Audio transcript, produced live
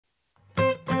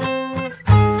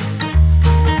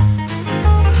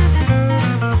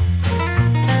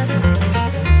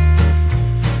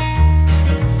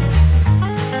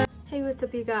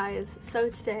guys, so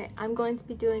today I'm going to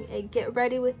be doing a get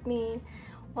ready with me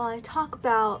while I talk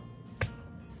about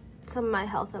some of my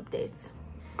health updates.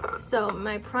 So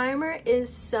my primer is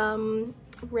some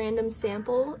random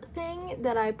sample thing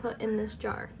that I put in this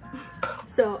jar.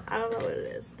 So I don't know what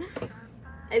it is.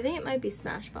 I think it might be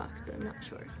Smashbox, but I'm not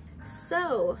sure.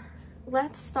 So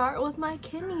let's start with my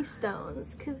kidney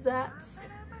stones, because that's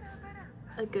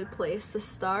a good place to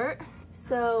start.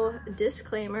 So,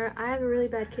 disclaimer, I have a really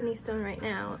bad kidney stone right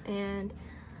now, and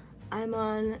I'm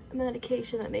on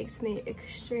medication that makes me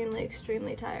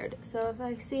extremely tired. So if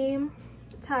I seem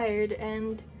tired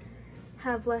and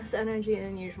have less energy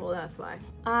than usual, that's why.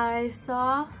 I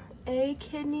saw a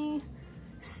kidney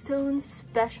stone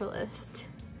specialist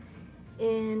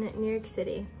in New York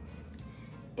City,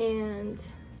 and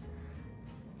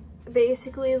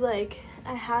basically, like,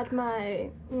 I had my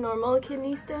normal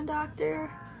kidney stone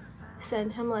doctor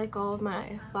send him like all of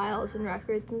my files and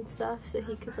records and stuff so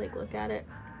he could like look at it.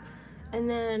 And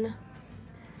then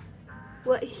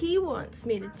what he wants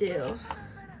me to do,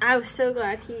 I was so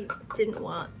glad he didn't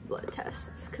want blood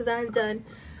tests, because I've done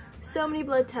so many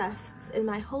blood tests in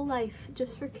my whole life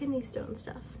just for kidney stone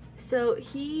stuff. So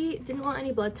he didn't want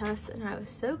any blood tests, and I was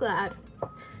so glad.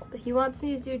 But he wants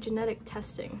me to do genetic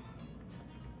testing.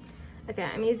 Okay,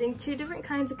 I'm using 2 different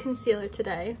kinds of concealer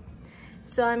today.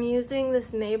 So I'm using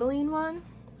this Maybelline one.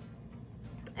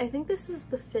 I think this is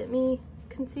the Fit Me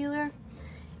concealer,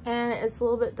 and it's a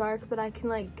little bit dark, but I can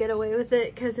like get away with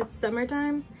it because it's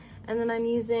summertime. And then I'm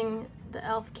using the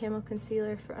e.l.f. Camo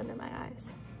Concealer for under my eyes.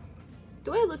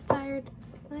 Do I look tired?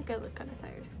 I feel like I look kind of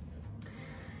tired.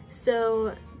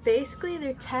 So basically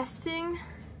they're testing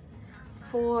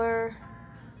for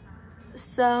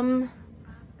some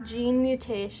gene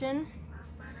mutation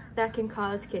that can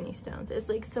cause kidney stones. It's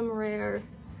like some rare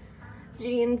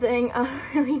gene thing, I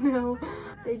don't really know.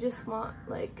 They just want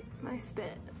like my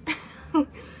spit.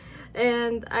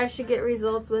 And I should get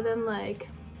results within like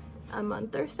a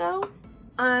month or so.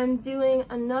 I'm doing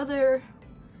another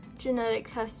genetic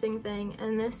testing thing,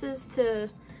 and this is to,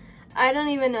 I don't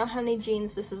even know how many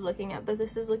genes this is looking at, but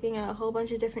this is looking at a whole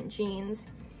bunch of different genes.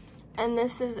 And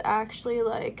this is actually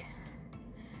like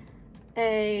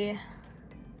a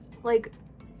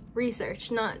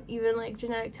research, not even like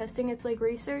genetic testing, it's like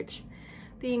research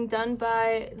being done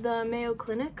by the Mayo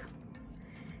Clinic.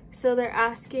 So they're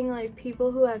asking like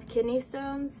people who have kidney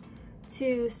stones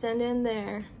to send in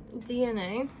their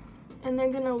DNA, and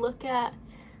they're gonna look at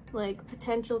like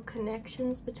potential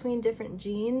connections between different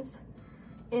genes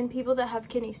in people that have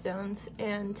kidney stones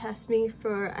and test me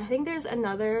for, I think there's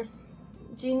another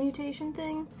gene mutation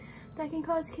thing that can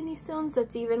cause kidney stones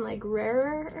that's even like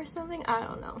rarer or something, I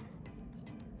don't know.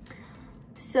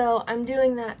 So I'm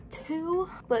doing that too,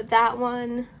 but that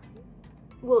one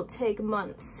will take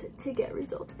months to get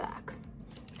results back.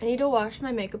 I need to wash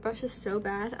my makeup brushes so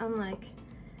bad. I'm like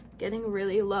getting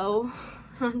really low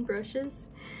on brushes,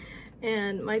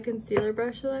 and my concealer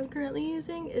brush that I'm currently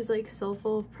using is like so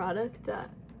full of product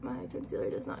that my concealer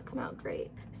does not come out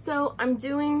great. So I'm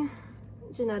doing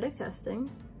genetic testing,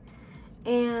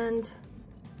 and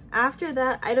after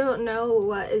that I don't know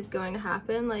what is going to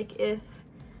happen. Like if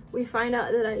we find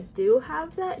out that I do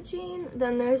have that gene,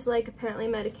 then there's like apparently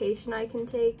medication I can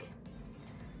take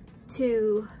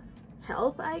to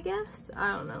help, I guess.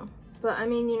 I don't know. But I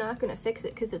mean, you're not gonna fix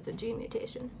it because it's a gene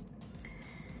mutation.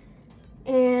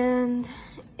 And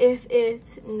if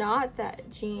it's not that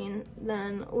gene,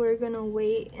 then we're gonna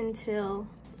wait until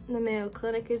the Mayo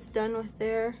Clinic is done with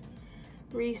their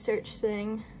research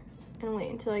thing and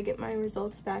wait until I get my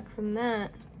results back from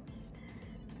that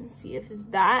and see if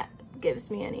that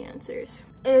gives me any answers.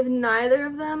 If neither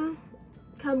of them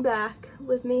come back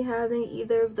with me having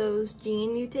either of those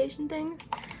gene mutation things,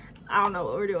 I don't know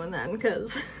what we're doing then,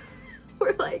 because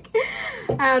we're like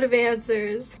out of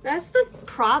answers. That's the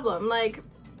problem. Like,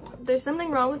 there's something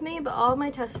wrong with me, but all of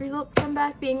my test results come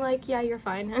back being like, yeah, you're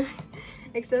fine.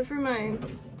 Except for my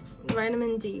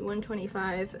vitamin D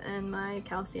 125 and my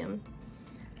calcium.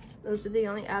 Those are the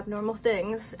only abnormal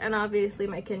things, and obviously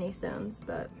my kidney stones,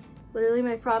 but literally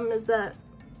my problem is that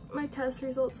my test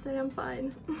results say I'm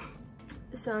fine.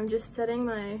 So I'm just setting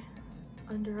my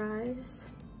under eyes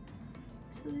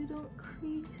so they don't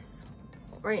crease.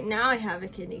 Right now I have a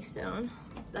kidney stone.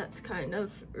 That's kind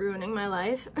of ruining my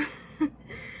life.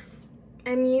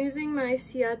 I'm using my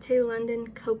Ciate London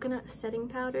coconut setting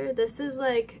powder. This is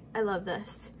like, I love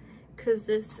this because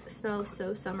this smells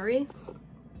so summery.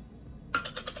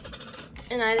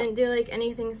 And I didn't do like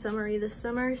anything summery this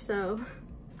summer, so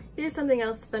here's something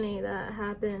else funny that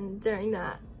happened during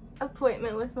that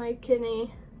appointment with my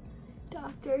kidney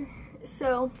doctor.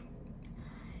 So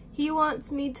he wants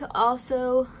me to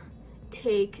also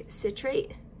take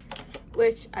citrate,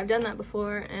 which I've done that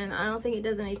before and I don't think it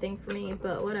does anything for me,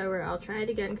 but whatever, I'll try it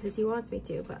again because he wants me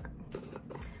to, but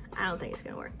I don't think it's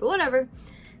gonna work, but whatever.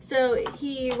 So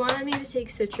he wanted me to take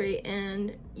citrate,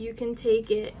 and you can take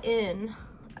it in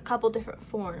a couple different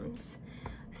forms.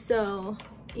 So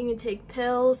you can take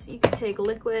pills, you can take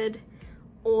liquid,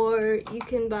 or you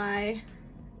can buy,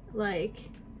 like,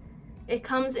 it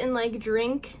comes in like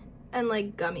drink and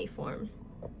like gummy form.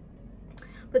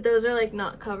 But those are like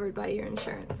not covered by your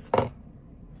insurance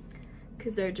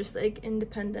because they're just like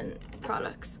independent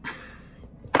products.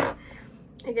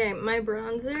 Okay, my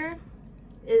bronzer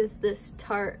is this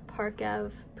Tarte Park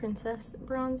Ave Princess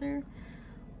bronzer,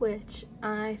 which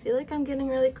I feel like I'm getting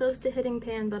really close to hitting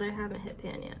pan, but I haven't hit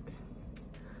pan yet.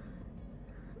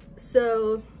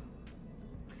 So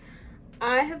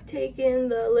I have taken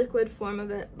the liquid form of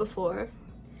it before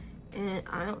and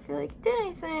I don't feel like it did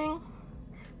anything.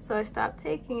 So I stopped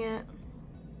taking it,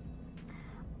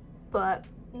 but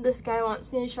this guy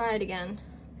wants me to try it again,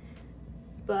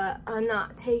 but I'm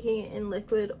not taking it in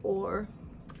liquid or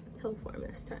pill form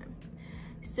this time.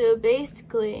 So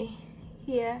basically,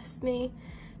 he asked me,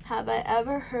 have I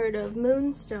ever heard of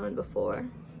moonstone before?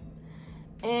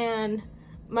 And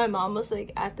my mom was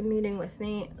like at the meeting with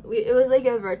me. It was like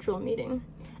a virtual meeting,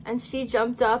 and she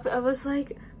jumped up and was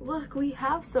like, look, we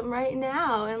have some right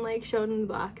now, and like showed him the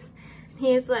box.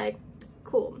 He's like,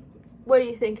 cool, what do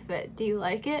you think of it? Do you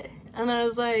like it? And I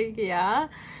was like, yeah.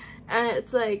 And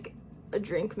it's like a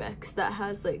drink mix that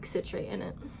has like citrate in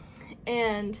it.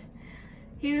 And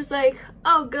he was like,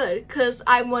 oh good, because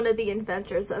I'm one of the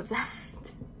inventors of that.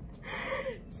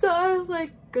 So I was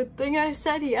like, good thing I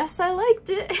said yes, I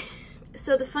liked it.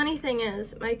 So the funny thing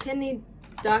is, my kidney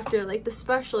doctor, like the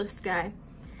specialist guy,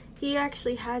 he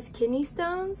actually has kidney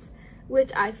stones,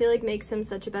 which I feel like makes him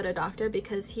such a better doctor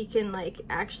because he can like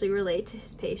actually relate to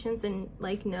his patients and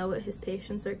like know what his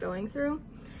patients are going through.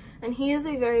 And he is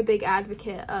a very big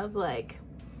advocate of like,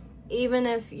 even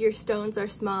if your stones are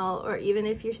small or even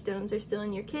if your stones are still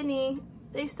in your kidney,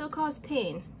 they still cause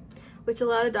pain, which a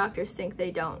lot of doctors think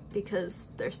they don't because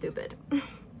they're stupid.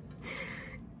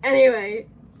 Anyway,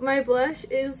 my blush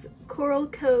is Coral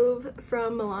Cove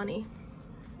from Milani,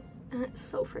 and it's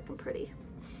so freaking pretty.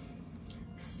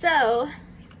 So,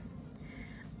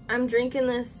 I'm drinking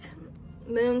this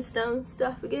moonstone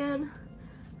stuff again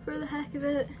for the heck of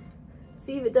it.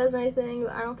 See if it does anything,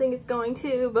 but I don't think it's going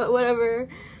to, but whatever.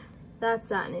 That's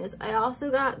that news. I also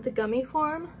got the gummy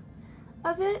form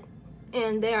of it,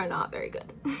 and they are not very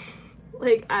good.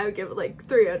 Like, I would give it like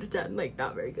 3 out of 10, like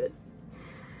not very good.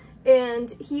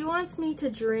 And he wants me to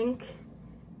drink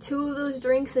 2 of those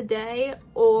drinks a day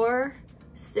or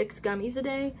 6 gummies a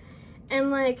day.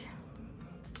 And like,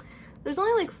 there's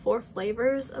only like 4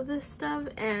 flavors of this stuff,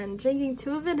 and drinking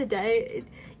 2 of it a day,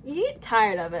 you get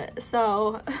tired of it.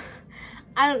 So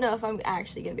I don't know if I'm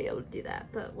actually gonna be able to do that,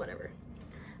 but whatever.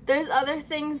 There's other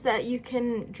things that you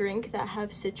can drink that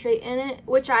have citrate in it,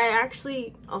 which I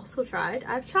actually also tried.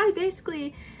 I've tried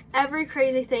basically every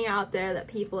crazy thing out there that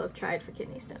people have tried for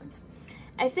kidney stones.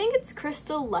 I think it's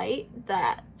Crystal Light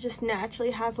that just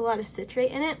naturally has a lot of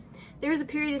citrate in it. There was a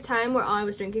period of time where all I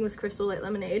was drinking was Crystal Light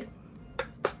lemonade.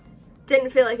 Didn't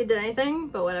feel like it did anything,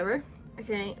 but whatever.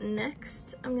 Okay,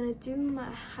 next I'm gonna do my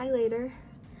highlighter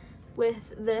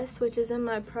with this, which is in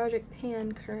my project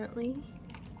pan currently.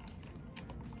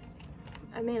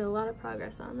 I made a lot of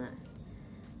progress on that.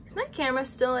 Is my camera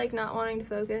still like not wanting to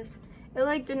focus? It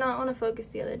like did not want to focus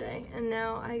the other day, and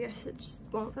now I guess it just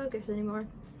won't focus anymore.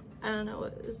 I don't know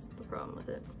what is the problem with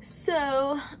it.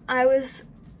 So I was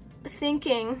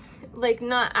thinking, like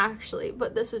not actually,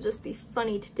 but this would just be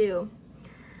funny to do.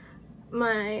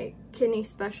 My kidney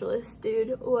specialist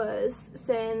dude was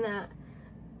saying that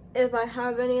if I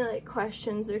have any like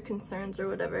questions or concerns or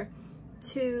whatever,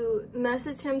 to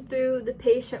message him through the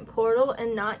patient portal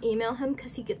and not email him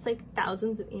because he gets like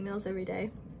thousands of emails every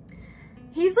day.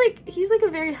 He's like a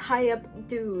very high up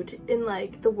dude in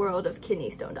like the world of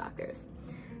kidney stone doctors.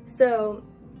 So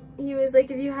he was like,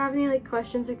 if you have any like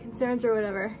questions or concerns or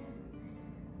whatever,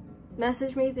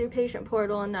 message me through patient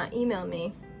portal and not email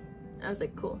me. I was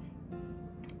like, cool.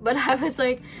 But I was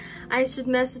like, I should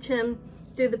message him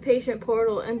through the patient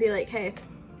portal and be like, hey,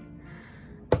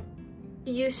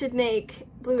 you should make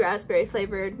blue raspberry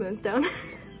flavored moonstone.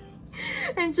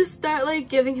 And just start like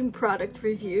giving him product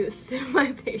reviews through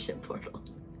my patient portal.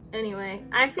 Anyway,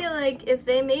 I feel like if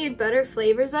they made better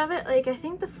flavors of it, like I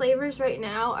think the flavors right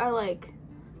now are like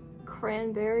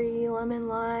cranberry, lemon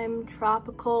lime,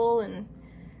 tropical, and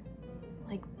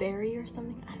like berry or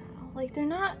something. I don't know. Like they're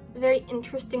not very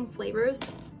interesting flavors.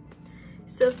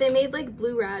 So if they made like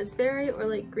blue raspberry or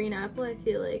like green apple, I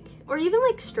feel like, or even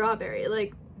like strawberry,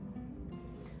 like,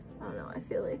 I don't know, I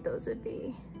feel like those would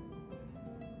be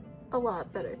a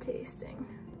lot better tasting.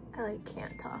 I like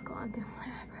can't talk while I'm doing my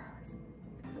eyebrows.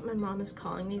 My mom is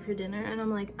calling me for dinner and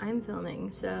I'm like, I'm filming,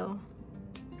 so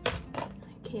I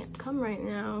can't come right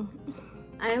now.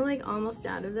 I am like almost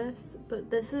out of this, but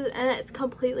this is, and it's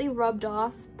completely rubbed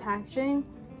off the packaging.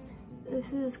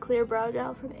 This is clear brow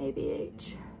gel from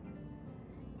ABH.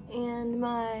 And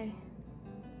my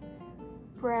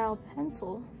brow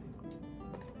pencil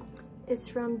is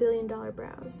from Billion Dollar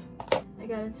Brows. I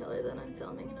gotta tell her that I'm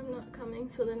filming and I'm not coming,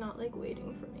 so they're not like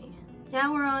waiting for me.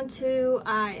 Now we're on to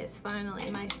eyes,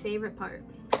 finally, my favorite part.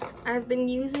 I've been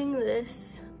using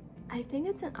this, I think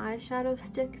it's an eyeshadow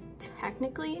stick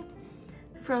technically,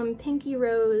 from Pinky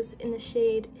Rose in the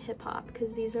shade Hip Hop,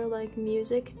 because these are like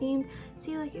music themed.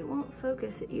 See, like it won't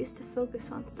focus. It used to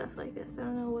focus on stuff like this. I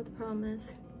don't know what the problem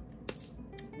is.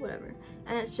 Whatever.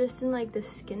 And it's just in like the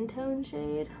skin tone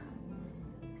shade.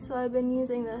 So I've been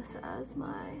using this as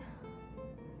my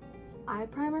eye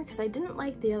primer because I didn't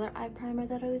like the other eye primer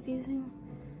that I was using.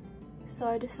 So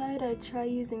I decided I'd try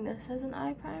using this as an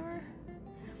eye primer.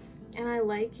 And I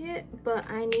like it, but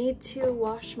I need to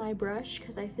wash my brush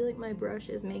because I feel like my brush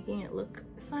is making it look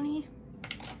funny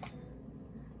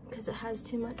because it has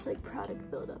too much like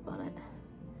product buildup on it.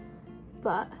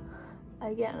 But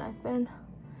again, I've been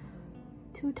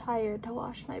too tired to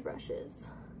wash my brushes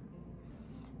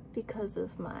because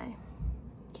of my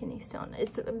kidney stone.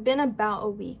 It's been about a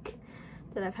week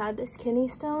that I've had this kidney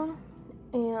stone,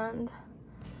 and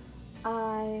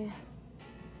I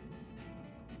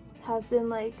have been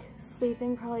like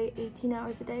sleeping probably 18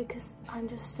 hours a day because I'm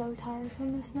just so tired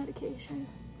from this medication.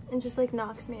 It just like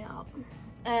knocks me out.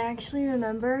 I actually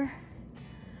remember,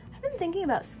 I've been thinking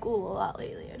about school a lot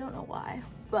lately. I don't know why,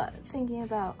 but thinking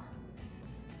about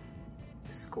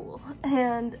school.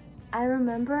 And I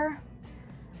remember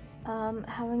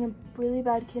having a really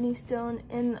bad kidney stone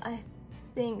in, I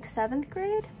think, 7th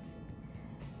grade.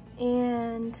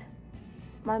 And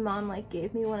my mom like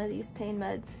gave me one of these pain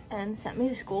meds and sent me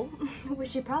to school,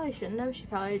 which she probably shouldn't have. She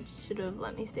probably should have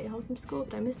let me stay home from school,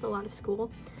 but I missed a lot of school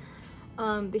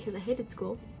because I hated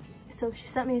school. So she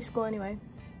sent me to school anyway.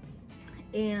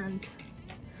 And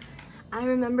I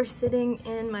remember sitting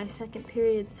in my 2nd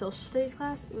period social studies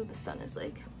class. Ooh, the sun is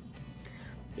like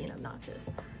being obnoxious.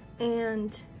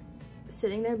 And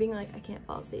sitting there being like, I can't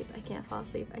fall asleep, I can't fall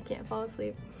asleep, I can't fall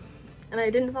asleep. And I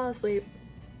didn't fall asleep,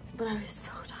 but I was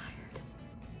so tired.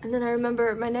 And then I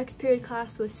remember my next period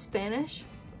class was Spanish,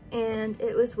 and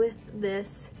it was with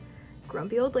this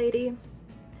grumpy old lady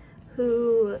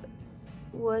who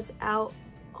was out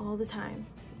all the time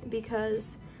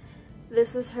because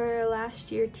this was her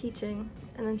last year teaching,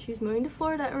 and then she was moving to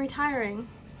Florida and retiring.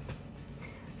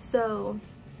 So,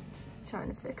 trying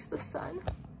to fix the sun.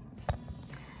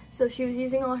 So she was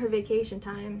using all her vacation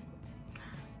time,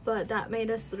 but that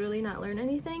made us literally not learn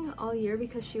anything all year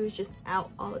because she was just out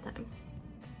all the time.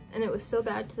 And it was so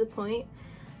bad to the point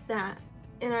that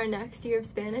in our next year of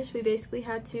Spanish, we basically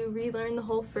had to relearn the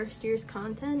whole first year's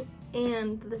content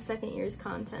and the 2nd year's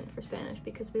content for Spanish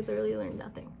because we literally learned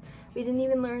nothing. We didn't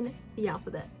even learn the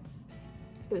alphabet.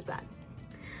 It was bad.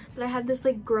 But I had this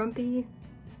like grumpy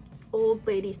old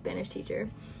lady Spanish teacher,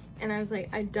 and I was like,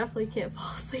 I definitely can't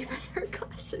fall asleep in her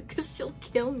class because she'll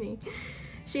kill me.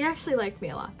 She actually liked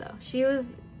me a lot though. She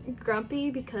was grumpy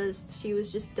because she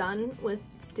was just done with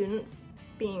students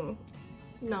being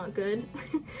not good,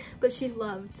 but she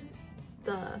loved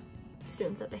the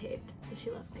students that behaved, so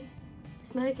she loved me.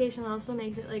 This medication also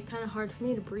makes it like kind of hard for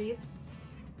me to breathe,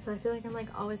 so I feel like I'm like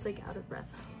always like out of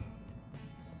breath.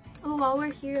 Oh, while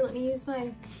we're here, let me use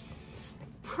my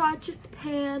Project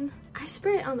Pan. I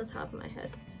spray it on the top of my head.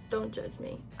 Don't judge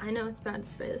me. I know it's bad to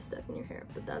spray this stuff in your hair,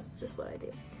 but that's just what I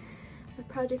do. My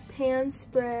Project Pan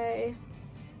spray.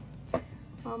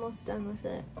 Almost done with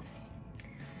it.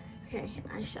 Okay,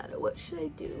 eyeshadow, what should I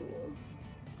do?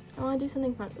 I want to do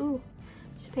something fun. Ooh,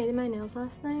 just painted my nails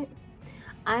last night.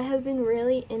 I have been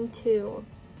really into,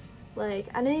 like,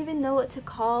 I don't even know what to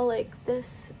call, like,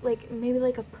 this, like, maybe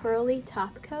like a pearly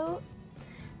top coat.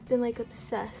 Been, like,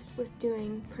 obsessed with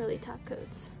doing pearly top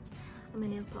coats on my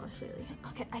nail polish lately.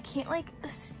 Okay, I can't, like,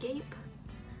 escape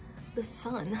the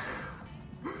sun.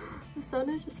 The sun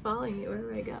is just following me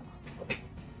wherever I go.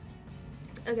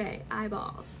 Okay,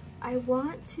 eyeballs. I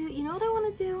want to, you know what I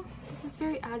want to do? This is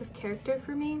very out of character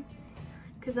for me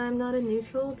because I'm not a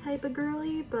neutral type of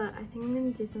girly, but I think I'm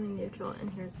going to do something neutral,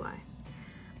 and here's why.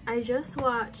 I just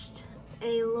watched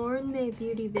a Lauren May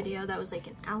beauty video that was like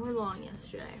an hour long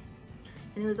yesterday,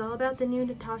 and it was all about the new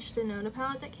Natasha Denona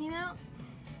palette that came out,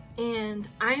 And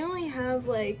I only have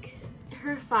like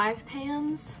her 5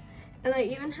 pans, and I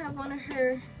even have one of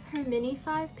her mini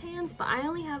 5 pans, but I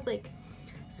only have like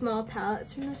small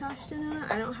palettes from Natasha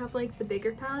Denona. I don't have like the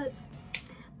bigger palettes,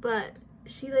 but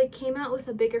she like came out with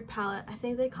a bigger palette. I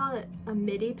think they call it a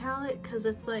midi palette because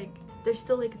it's like they're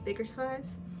still like a bigger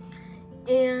size,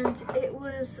 and it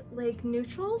was like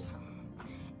neutrals,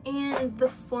 and the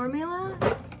formula,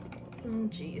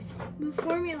 the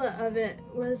formula of it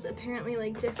was apparently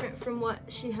like different from what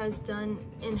she has done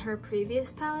in her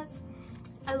previous palettes.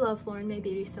 I love Lauren May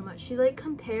Beauty so much. She like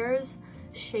compares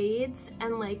shades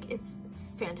and like it's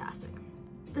fantastic.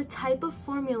 The type of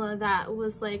formula that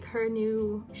was like her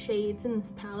new shades in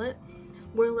this palette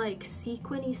were like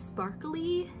sequiny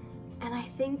sparkly, and I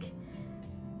think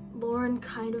Lauren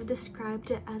kind of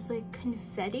described it as like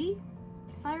confetti,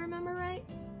 if I remember right.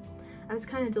 I was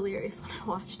kind of delirious when I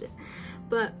watched it.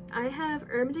 But I have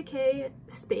Urban Decay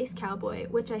Space Cowboy,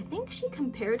 which I think she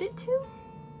compared it to,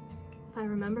 if I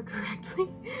remember correctly.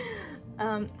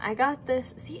 I got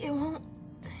this. See,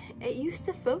 it used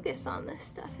to focus on this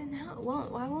stuff and now it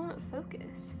won't. Why won't it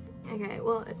focus? Okay,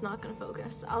 well, it's not gonna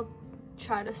focus. I'll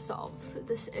try to solve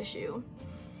this issue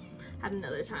at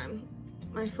another time.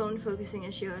 My phone focusing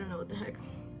issue, I don't know what the heck.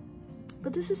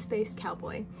 But this is Space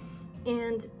Cowboy,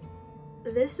 and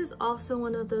this is also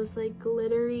one of those like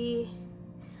glittery,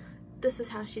 this is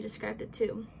how she described it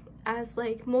too, as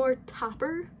like more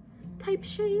topper type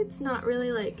shades, not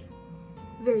really like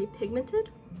very pigmented.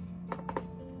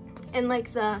 And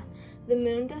like the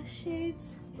moon dust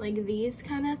shades, like these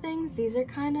kind of things, these are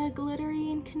kind of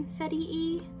glittery and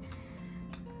confetti-y.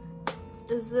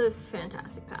 This is a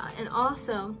fantastic palette, and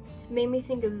also made me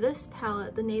think of this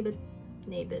palette, the Naked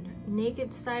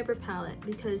Cyber palette,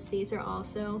 because these are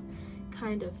also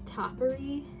kind of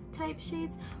toppery type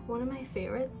shades. One of my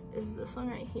favorites is this one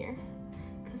right here,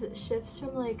 because it shifts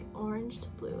from like orange to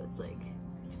blue. It's like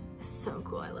so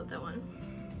cool. I love that one.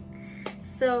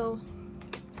 So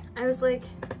I was like,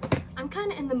 I'm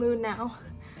kind of in the mood now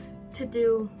to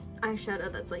do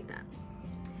eyeshadow that's like that.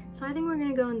 So I think we're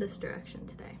gonna go in this direction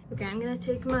today. Okay, I'm gonna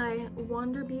take my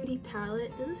Wander Beauty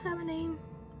palette. Does this have a name?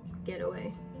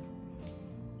 Getaway.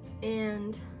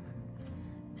 And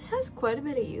this has quite a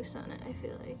bit of use on it, I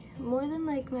feel like. More than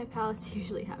like my palettes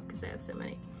usually have, because I have so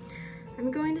many.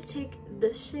 I'm going to take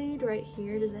this shade right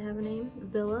here. Does it have a name?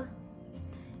 Villa.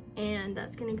 And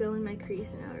that's gonna go in my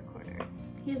crease and outer corner.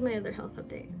 Here's my other health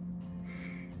update.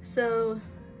 So,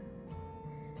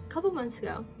 a couple months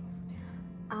ago,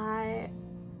 I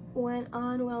went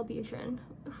on Wellbutrin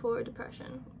for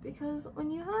depression, because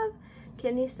when you have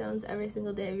kidney stones every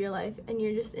single day of your life and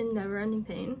you're just in never-ending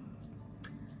pain,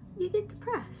 you get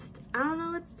depressed. I don't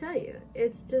know what to tell you.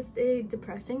 It's just a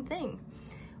depressing thing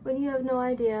when you have no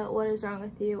idea what is wrong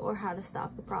with you or how to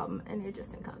stop the problem and you're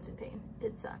just in constant pain.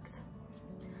 It sucks.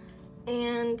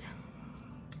 And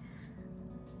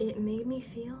it made me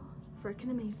feel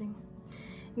freaking amazing.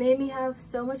 It made me have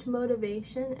so much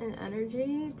motivation and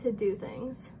energy to do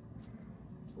things,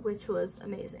 which was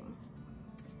amazing.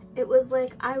 It was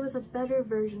like I was a better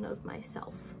version of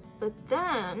myself. But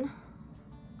then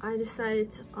I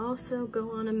decided to also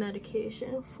go on a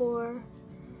medication for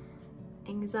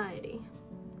anxiety,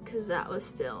 because that was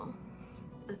still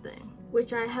a thing,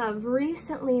 which I have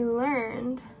recently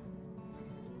learned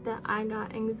that I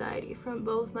got anxiety from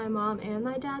both my mom and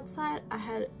my dad's side. I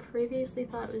had previously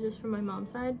thought it was just from my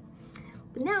mom's side,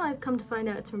 but now I've come to find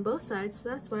out it's from both sides, so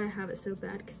that's why I have it so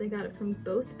bad, because I got it from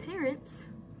both parents,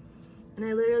 and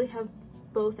I literally have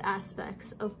both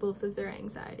aspects of both of their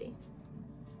anxiety.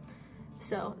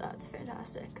 So that's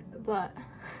fantastic. But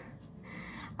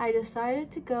I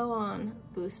decided to go on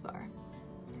Boost Bar.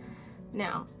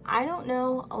 Now, I don't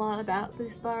know a lot about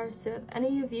Boost Bar, so if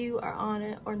any of you are on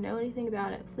it or know anything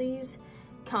about it, please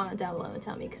comment down below and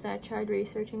tell me, because I tried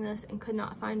researching this and could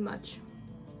not find much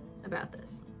about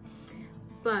this.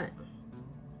 But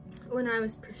when I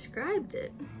was prescribed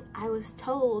it, I was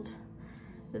told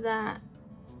that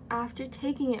after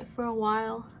taking it for a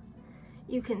while,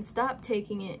 you can stop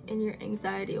taking it and your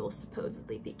anxiety will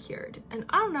supposedly be cured. And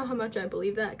I don't know how much I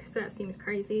believe that, because that seems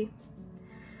crazy.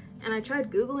 And I tried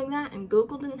Googling that, and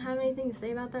Google didn't have anything to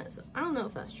say about that, so I don't know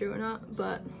if that's true or not,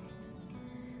 but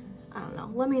I don't know.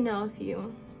 Let me know if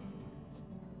you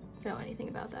know anything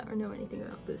about that or know anything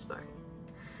about Boost Bar.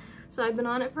 So I've been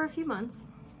on it for a few months.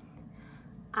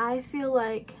 I feel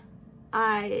like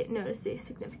I noticed a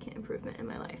significant improvement in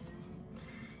my life.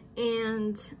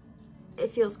 And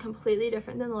it feels completely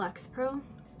different than the Lexapro.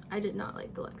 I did not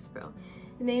like the Lexapro.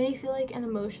 It made me feel like an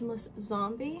emotionless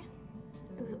zombie.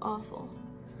 It was awful.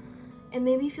 It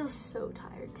made me feel so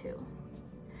tired too.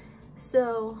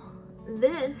 So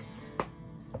this,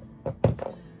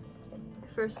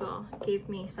 first of all, gave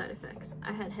me side effects.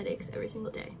 I had headaches every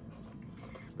single day,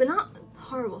 but not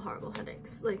horrible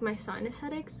headaches. Like my sinus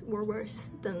headaches were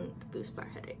worse than the Boost Bar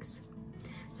headaches.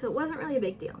 So it wasn't really a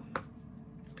big deal.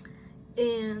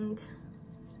 And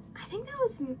I think that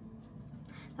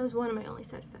was one of my only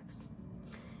side effects.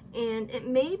 And it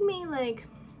made me like,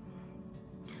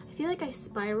 I feel like I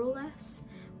spiral less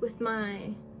with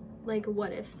my like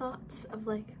what if thoughts of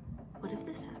like, what if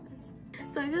this happens?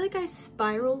 So I feel like I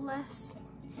spiral less.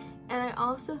 And I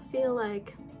also feel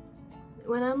like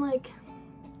when I'm like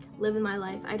living my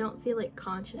life, I don't feel like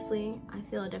consciously I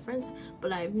feel a difference,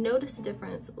 but I've noticed a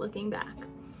difference looking back.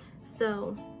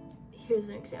 So here's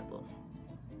an example.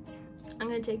 I'm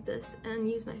gonna take this and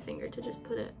use my finger to just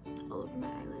put it all over my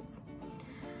eyelids.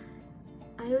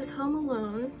 I was home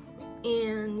alone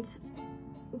and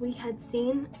we had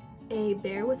seen a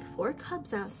bear with 4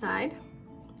 cubs outside.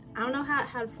 I don't know how it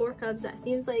had 4 cubs, that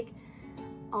seems like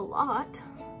a lot.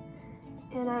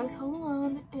 And I was home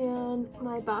alone and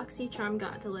my BoxyCharm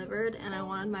got delivered and I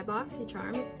wanted my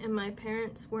BoxyCharm and my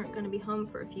parents weren't gonna be home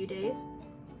for a few days.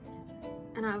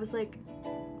 And I was like,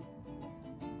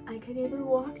 I could either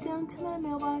walk down to my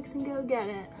mailbox and go get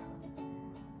it,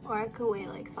 or I could wait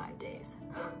like 5 days.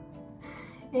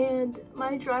 And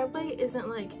my driveway isn't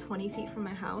like 20 feet from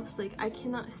my house. Like I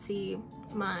cannot see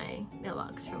my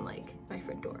mailbox from like my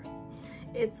front door.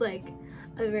 It's like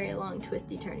a very long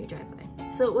twisty turny driveway.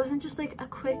 So it wasn't just like a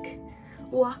quick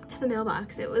walk to the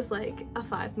mailbox. It was like a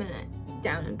 5-minute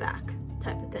down and back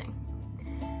type of thing.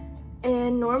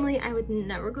 And normally I would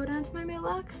never go down to my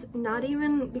mailbox, not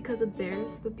even because of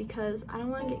bears, but because I don't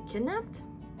want to get kidnapped.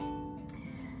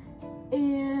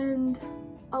 And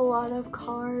a lot of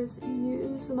cars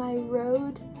use my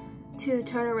road to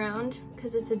turn around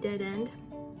because it's a dead end.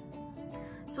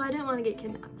 So I didn't want to get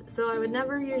kidnapped. So I would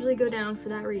never usually go down for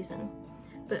that reason.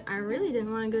 But I really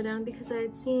didn't want to go down because I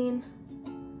had seen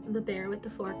the bear with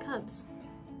the 4 cubs.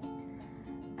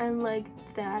 And like,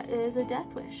 that is a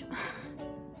death wish.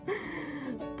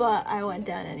 But I went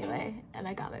down anyway and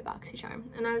I got my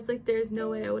BoxyCharm. And I was like, there's no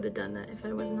way I would have done that if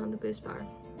I wasn't on the Boost Bar.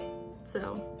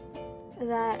 So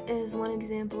that is one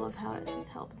example of how it has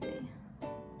helped me.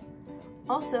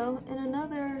 Also, in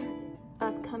another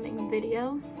upcoming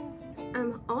video,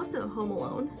 I'm also home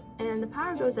alone and the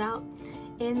power goes out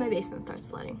and my basement starts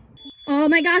flooding. Oh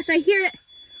my gosh, I hear it.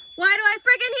 Why do I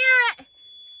freaking hear it?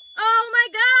 Oh my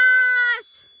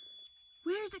gosh!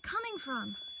 Where is it coming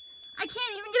from? I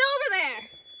can't even get over there.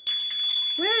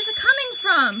 Where is it coming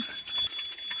from?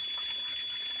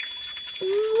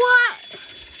 What?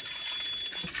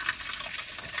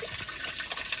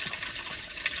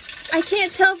 I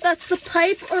can't tell if that's the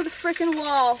pipe or the freaking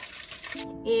wall.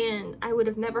 And I would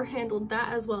have never handled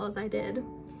that as well as I did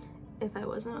if I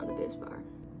wasn't on the Boost Bar.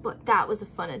 But that was a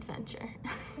fun adventure.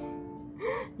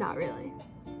 Not really.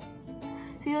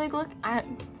 See, like, look, I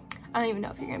don't even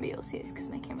know if you're gonna be able to see this because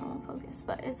my camera won't focus,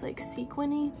 but it's like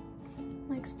sequiny,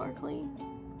 like sparkly.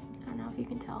 I don't know if you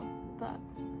can tell, but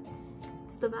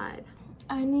it's the vibe.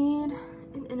 I need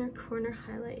an inner corner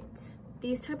highlight.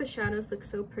 These type of shadows look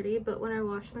so pretty, but when I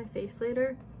wash my face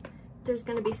later, there's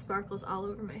gonna be sparkles all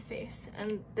over my face,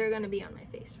 and they're gonna be on my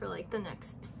face for like the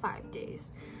next 5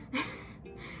 days.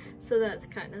 So that's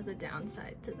kind of the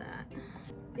downside to that.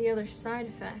 The other side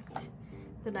effect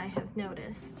that I have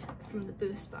noticed from the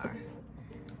Boost Bar,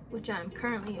 which I'm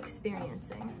currently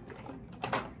experiencing,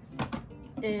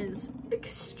 is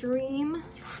extreme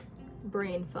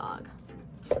brain fog.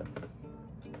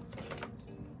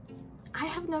 I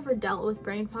have never dealt with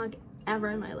brain fog ever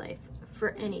in my life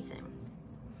for anything.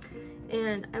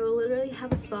 And I will literally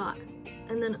have a thought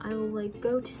and then I will like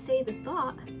go to say the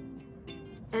thought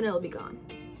and it'll be gone.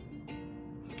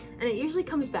 And it usually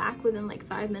comes back within like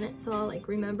 5 minutes, so I'll like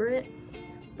remember it.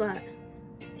 But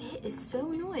it is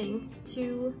so annoying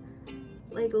to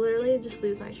like literally just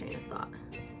lose my train of thought.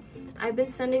 I've been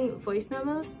sending voice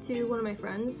memos to one of my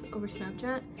friends over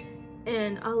Snapchat,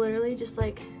 and I'll literally just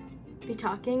like be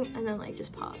talking and then like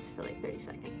just pause for like 30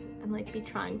 seconds and like be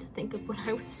trying to think of what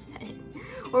I was saying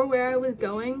or where I was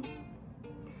going.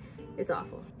 It's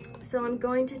awful. So I'm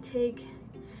going to take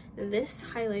this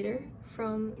highlighter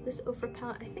from this Ofra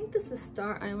palette. I think this is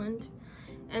Star Island,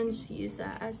 and just use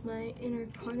that as my inner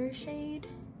corner shade.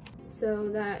 So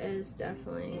that is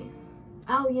definitely,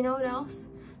 oh, you know what else?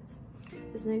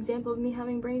 This is an example of me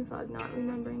having brain fog, not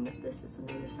remembering that this is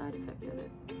another side effect of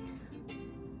it.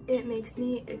 It makes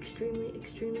me extremely,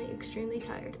 extremely, extremely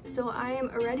tired. So I am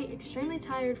already extremely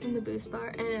tired from the Boost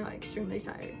Bar and now extremely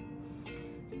tired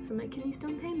from my kidney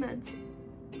stone pain meds.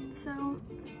 So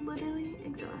literally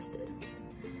exhausted.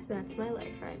 That's my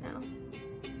life right now.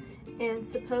 And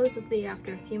supposedly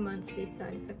after a few months these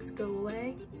side effects go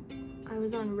away. I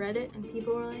was on Reddit and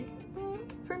people were like,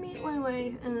 for me it went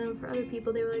away, and then for other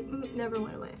people they were like, never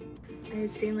went away. I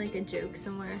had seen like a joke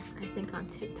somewhere, I think on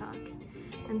TikTok,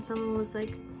 and someone was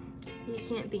like, you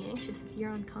can't be anxious if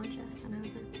you're unconscious, and I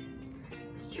was like,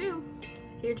 it's true.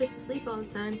 If you're just asleep all the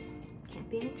time, can't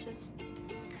be anxious.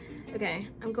 Okay,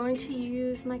 I'm going to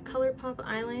use my ColourPop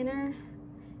eyeliner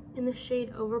in the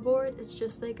shade Overboard. It's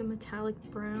just like a metallic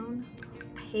brown.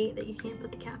 I hate that you can't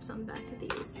put the caps on the back of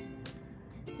these.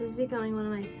 This is becoming one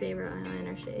of my favorite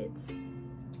eyeliner shades.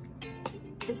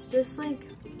 It's just like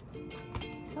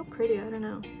so pretty, I don't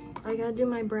know. I gotta do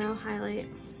my brow highlight.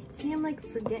 See, I'm like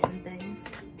forgetting things.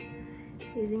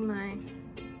 Using my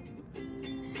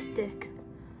stick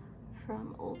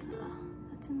from Ulta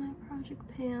that's in my project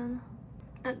pan.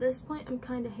 At this point, I'm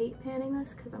kind of hate panning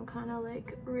this because I'm kind of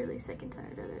like really sick and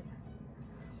tired of it.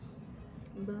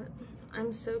 But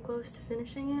I'm so close to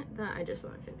finishing it that I just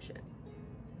want to finish it.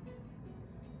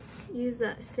 Use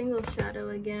that single shadow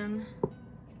again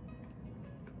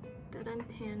that I'm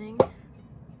panning.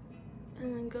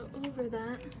 And then go over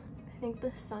that. I think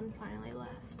the sun finally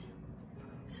left.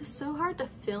 This is so hard to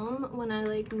film when I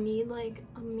like need like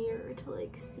a mirror to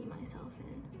like see myself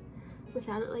in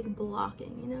without it like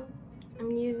blocking, you know?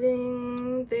 I'm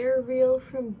using their Real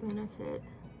from Benefit,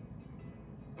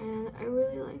 and I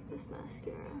really like this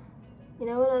mascara. You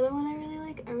know what other one I really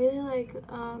like? I really like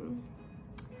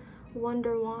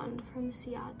Wonder Wand from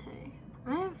Ciate.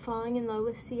 I am falling in love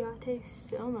with Ciate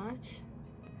so much.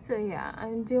 So yeah,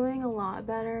 I'm doing a lot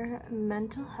better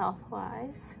mental health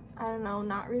wise. I don't know,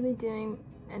 not really doing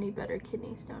any better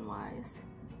kidney stone wise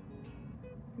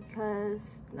because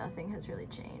nothing has really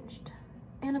changed.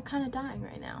 And I'm kind of dying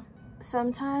right now.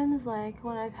 Sometimes, like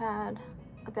when I've had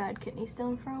a bad kidney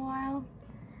stone for a while,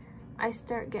 I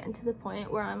start getting to the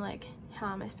point where I'm like, how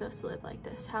am I supposed to live like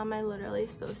this? How am I literally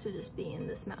supposed to just be in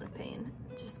this amount of pain?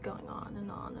 Just going on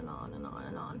and on and on and on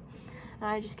and on. And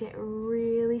I just get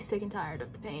really sick and tired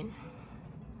of the pain.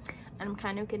 And I'm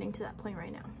kind of getting to that point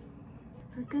right now.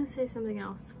 I was gonna say something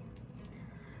else,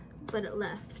 but it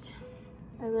left.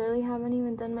 I literally haven't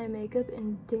even done my makeup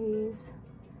in days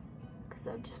because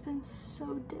I've just been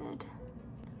so dead.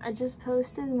 I just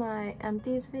posted my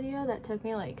empties video that took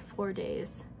me like 4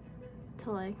 days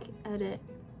to like edit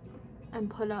and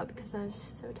put up because I was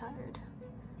just so tired.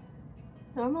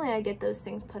 Normally I get those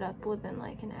things put up within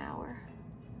like an hour.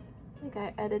 Like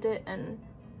I edit it and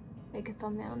make a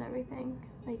thumbnail and everything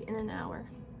like in an hour.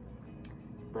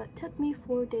 But it took me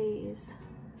 4 days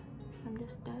because I'm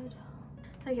just dead.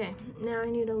 Okay, now I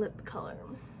need a lip color.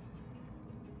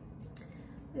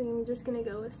 I'm just gonna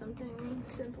go with something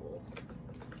simple.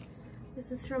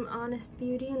 This is from Honest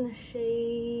Beauty in the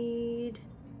shade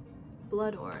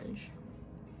Blood Orange.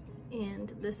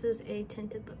 And this is a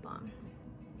tinted lip balm.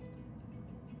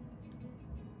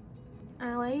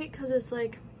 I like it because it's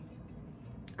like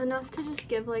enough to just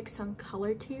give like some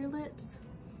color to your lips.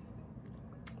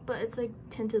 But it's like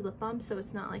tinted lip balm, so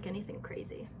it's not like anything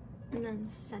crazy. And then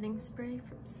setting spray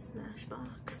from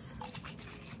Smashbox.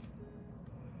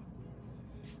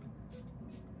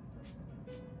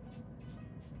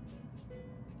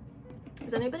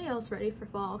 Is anybody else ready for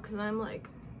fall? Because I'm like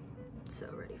so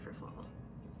ready for fall.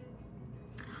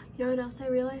 You know what else I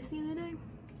realized the other day?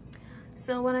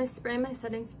 So when I spray my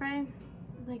setting spray,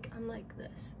 like I'm like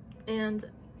this. And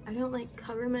I don't like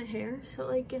cover my hair, so it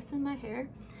like gets in my hair.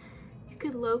 You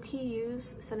could low-key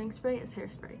use setting spray as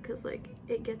hairspray because like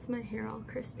it gets my hair all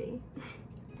crispy.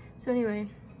 So anyway,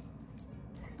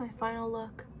 this is my final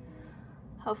look.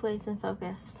 Hopefully it's in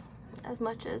focus as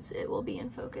much as it will be in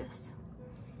focus.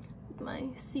 With my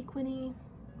sequiny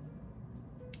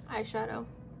eyeshadow,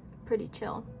 pretty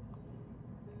chill.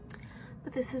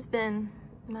 But this has been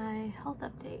my health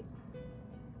update.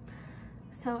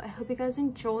 So I hope you guys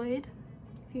enjoyed.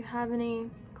 If you have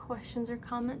any questions or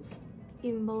comments,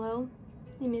 even below,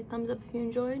 leave me a thumbs up if you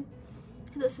enjoyed.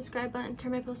 Hit the subscribe button,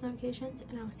 turn my post notifications,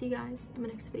 and I will see you guys in my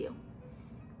next video.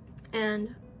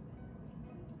 And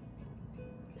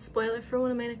spoiler for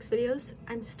one of my next videos,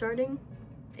 I'm starting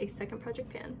a second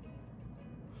project pan.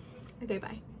 Okay,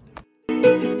 bye.